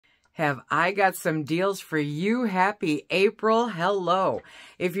have I got some deals for you. Happy April. Hello.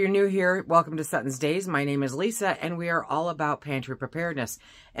 If you're new here, welcome to SuttonsDaze. My name is Lisa, and we are all about pantry preparedness.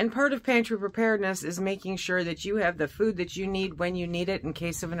 And part of pantry preparedness is making sure that you have the food that you need when you need it in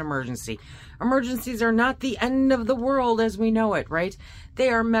case of an emergency. Emergencies are not the end of the world as we know it, right? They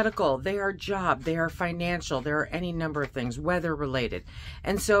are medical, they are job, they are financial, there are any number of things, weather related.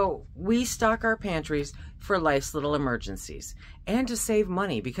 And so we stock our pantries for life's little emergencies and to save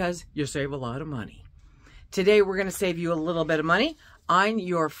money, because you save a lot of money. Today we're going to save you a little bit of money on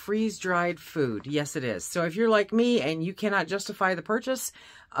your freeze-dried food. Yes, it is. So if you're like me and you cannot justify the purchase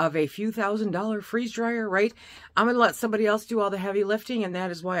of a few $1,000 freeze dryer, right? I'm going to let somebody else do all the heavy lifting, and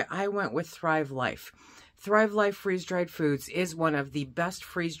that is why I went with Thrive Life. Thrive Life Freeze-Dried Foods is one of the best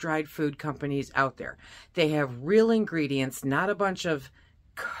freeze-dried food companies out there. They have real ingredients, not a bunch of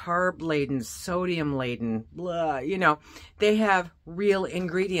carb-laden, sodium-laden, blah, you know. They have real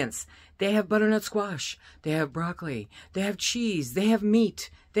ingredients. They have butternut squash. They have broccoli. They have cheese. They have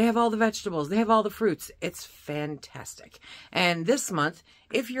meat. They have all the vegetables. They have all the fruits. It's fantastic. And this month,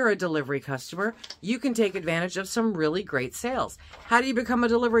 if you're a delivery customer, you can take advantage of some really great sales. How do you become a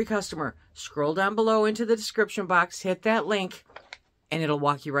delivery customer? Scroll down below into the description box, hit that link, and it'll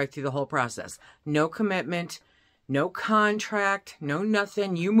walk you right through the whole process. No commitment, no contract, no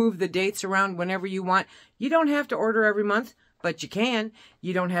nothing. You move the dates around whenever you want. You don't have to order every month, but you can.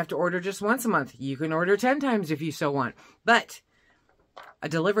 You don't have to order just once a month. You can order 10 times if you so want. But a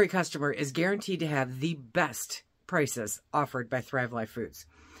delivery customer is guaranteed to have the best prices offered by Thrive Life Foods.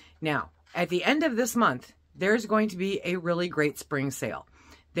 Now, at the end of this month, there's going to be a really great spring sale.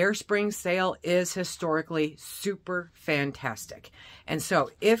 Their spring sale is historically super fantastic. And so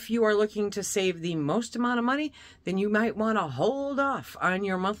if you are looking to save the most amount of money, then you might want to hold off on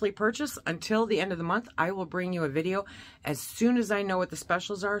your monthly purchase until the end of the month. I will bring you a video as soon as I know what the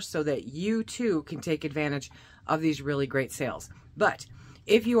specials are so that you too can take advantage of these really great sales. But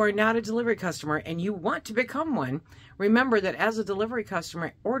if you are not a delivery customer and you want to become one, remember that as a delivery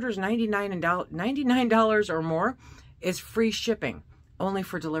customer, orders $99 or more is free shipping. Only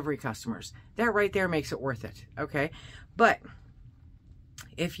for delivery customers. That right there makes it worth it, okay? But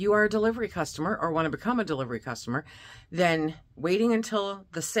if you are a delivery customer or want to become a delivery customer, then waiting until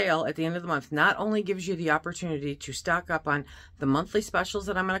the sale at the end of the month not only gives you the opportunity to stock up on the monthly specials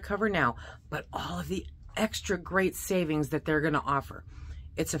that I'm going to cover now, but all of the extra great savings that they're going to offer.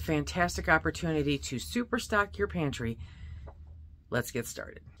 It's a fantastic opportunity to super stock your pantry. Let's get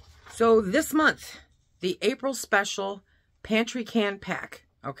started. So this month, the April special Pantry Can Pack,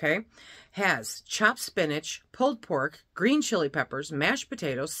 okay, has chopped spinach, pulled pork, green chili peppers, mashed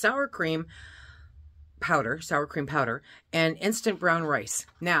potatoes, sour cream powder, and instant brown rice.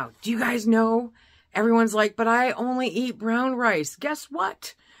 Now, do you guys know, everyone's like, but I only eat brown rice. Guess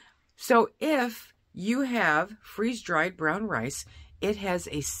what? So if you have freeze-dried brown rice, it has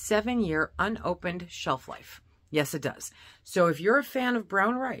a 7-year unopened shelf life. Yes, it does. So if you're a fan of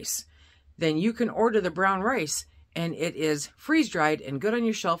brown rice, then you can order the brown rice and it is freeze-dried and good on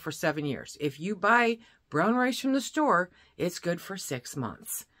your shelf for 7 years. If you buy brown rice from the store, it's good for 6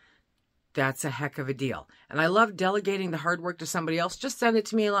 months. That's a heck of a deal. And I love delegating the hard work to somebody else. Just send it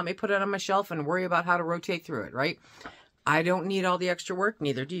to me and let me put it on my shelf and worry about how to rotate through it, right? I don't need all the extra work,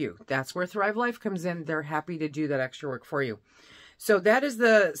 neither do you. That's where Thrive Life comes in. They're happy to do that extra work for you. So that is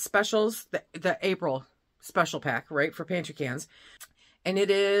the specials, the April special pack, right, for pantry cans. And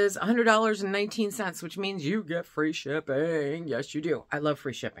it is $100.19, which means you get free shipping. Yes, you do. I love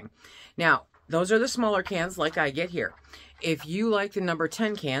free shipping. Now, those are the smaller cans like I get here. If you like the number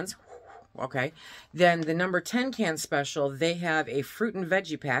 10 cans, okay, then the number 10 can special, they have a fruit and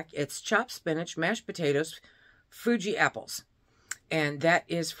veggie pack. It's chopped spinach, mashed potatoes, Fuji apples. And that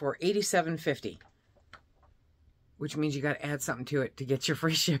is for $87.50. Which means you got to add something to it to get your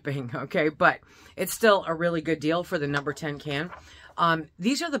free shipping, okay? But it's still a really good deal for the number 10 can.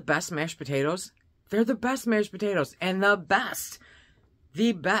 These are the best mashed potatoes. They're the best mashed potatoes and the best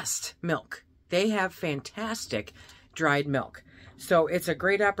milk. They have fantastic dried milk. So it's a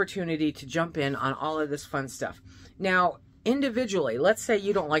great opportunity to jump in on all of this fun stuff. Now, individually, let's say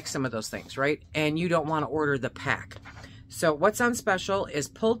you don't like some of those things, right? And you don't want to order the pack. So what's on special is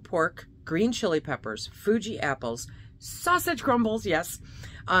pulled pork, green chili peppers, Fuji apples, sausage crumbles, yes,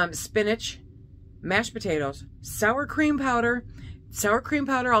 spinach, mashed potatoes, sour cream powder. Sour cream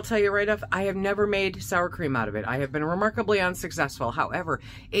powder, I'll tell you right off, I have never made sour cream out of it. I have been remarkably unsuccessful. However,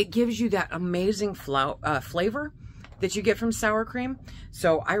 it gives you that amazing flavor that you get from sour cream.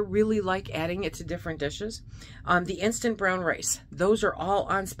 So I really like adding it to different dishes. The instant brown rice, those are all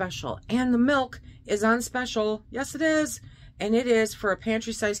on special. And the milk is on special. Yes, it is. And it is, for a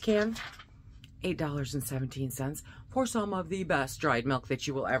pantry size can, $8.17 for some of the best dried milk that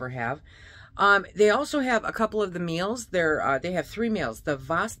you will ever have. They also have a couple of the meals. They have 3 meals.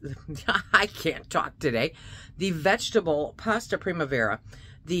 I can't talk today. The vegetable pasta primavera,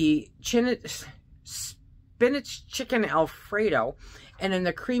 the spinach chicken Alfredo, and then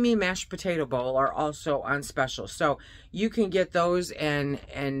the creamy mashed potato bowl are also on special. So you can get those, and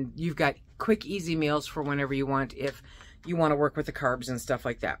you've got quick, easy meals for whenever you want, if you want to work with the carbs and stuff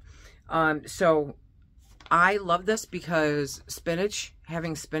like that. So I love this because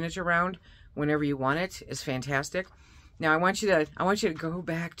having spinach around whenever you want it is fantastic. Now I want you to go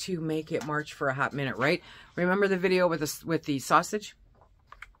back to Make It March for a hot minute, right? Remember the video with the sausage?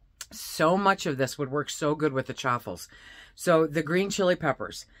 So much of this would work so good with the chaffles. So the green chili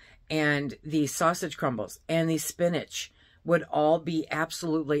peppers and the sausage crumbles and the spinach would all be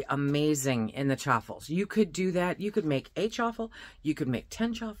absolutely amazing in the chaffles. You could do that. You could make a chaffle. You could make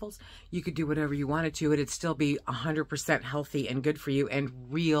 10 chaffles. You could do whatever you wanted to. It'd still be 100% healthy and good for you and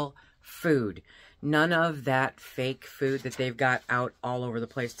real food. None of that fake food that they've got out all over the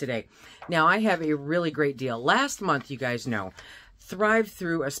place today. Now, I have a really great deal. Last month, you guys know, Thrive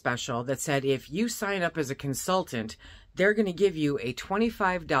threw a special that said if you sign up as a consultant, they're going to give you a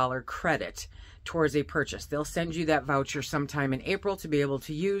 $25 credit towards a purchase. They'll send you that voucher sometime in April to be able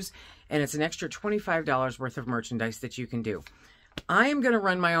to use, and it's an extra $25 worth of merchandise that you can do. I am going to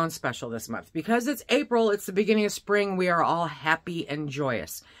run my own special this month because it's April. It's the beginning of spring. We are all happy and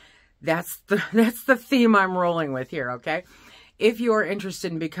joyous. That's the theme I'm rolling with here, okay? If you are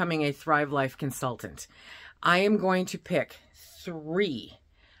interested in becoming a Thrive Life consultant, I am going to pick 3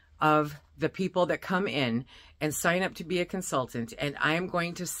 of the people that come in and sign up to be a consultant, and I am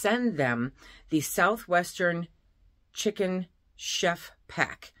going to send them the Southwestern Chicken Chef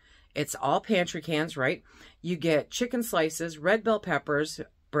Pack. It's all pantry cans, right? You get chicken slices, red bell peppers,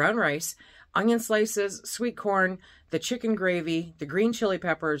 brown rice, onion slices, sweet corn, the chicken gravy, the green chili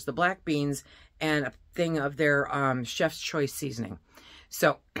peppers, the black beans, and a thing of their Chef's Choice seasoning.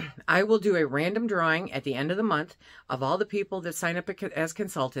 So I will do a random drawing at the end of the month of all the people that sign up as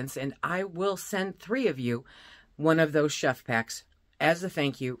consultants, and I will send 3 of you one of those chef packs as a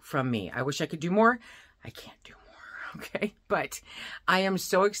thank you from me. I wish I could do more. I can't do more, okay? But I am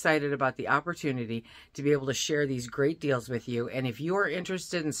so excited about the opportunity to be able to share these great deals with you. And if you are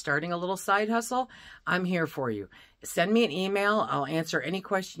interested in starting a little side hustle, I'm here for you. Send me an email. I'll answer any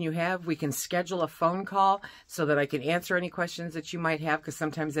question you have. We can schedule a phone call so that I can answer any questions that you might have, because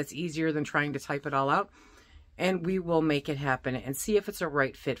sometimes that's easier than trying to type it all out. And we will make it happen and see if it's a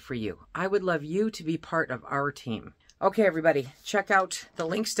right fit for you. I would love you to be part of our team. Okay, everybody, check out the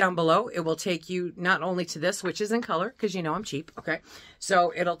links down below. It will take you not only to this, which is in color, because you know I'm cheap, okay?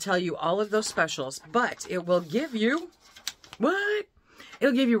 So it'll tell you all of those specials, but it will give you, what?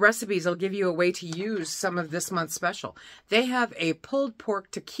 It'll give you recipes. It'll give you a way to use some of this month's special. They have a pulled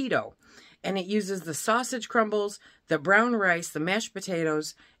pork taquito, and it uses the sausage crumbles, the brown rice, the mashed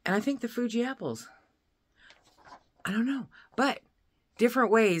potatoes, and I think the Fuji apples. I don't know, but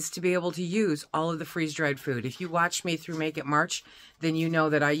different ways to be able to use all of the freeze-dried food. If you watch me through Make It March, then you know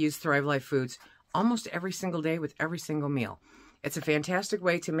that I use Thrive Life foods almost every single day with every single meal. It's a fantastic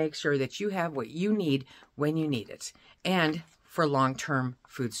way to make sure that you have what you need when you need it, and for long-term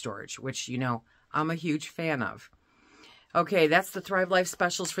food storage, which you know I'm a huge fan of. Okay, that's the Thrive Life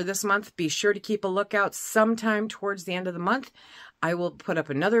specials for this month. Be sure to keep a lookout sometime towards the end of the month. I will put up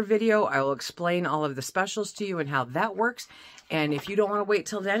another video. I will explain all of the specials to you and how that works. And if you don't want to wait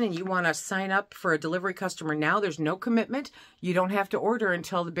till then and you want to sign up for a delivery customer now, there's no commitment. You don't have to order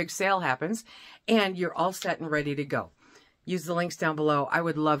until the big sale happens, and you're all set and ready to go. Use the links down below. I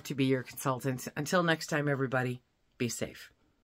would love to be your consultant. Until next time, everybody, be safe.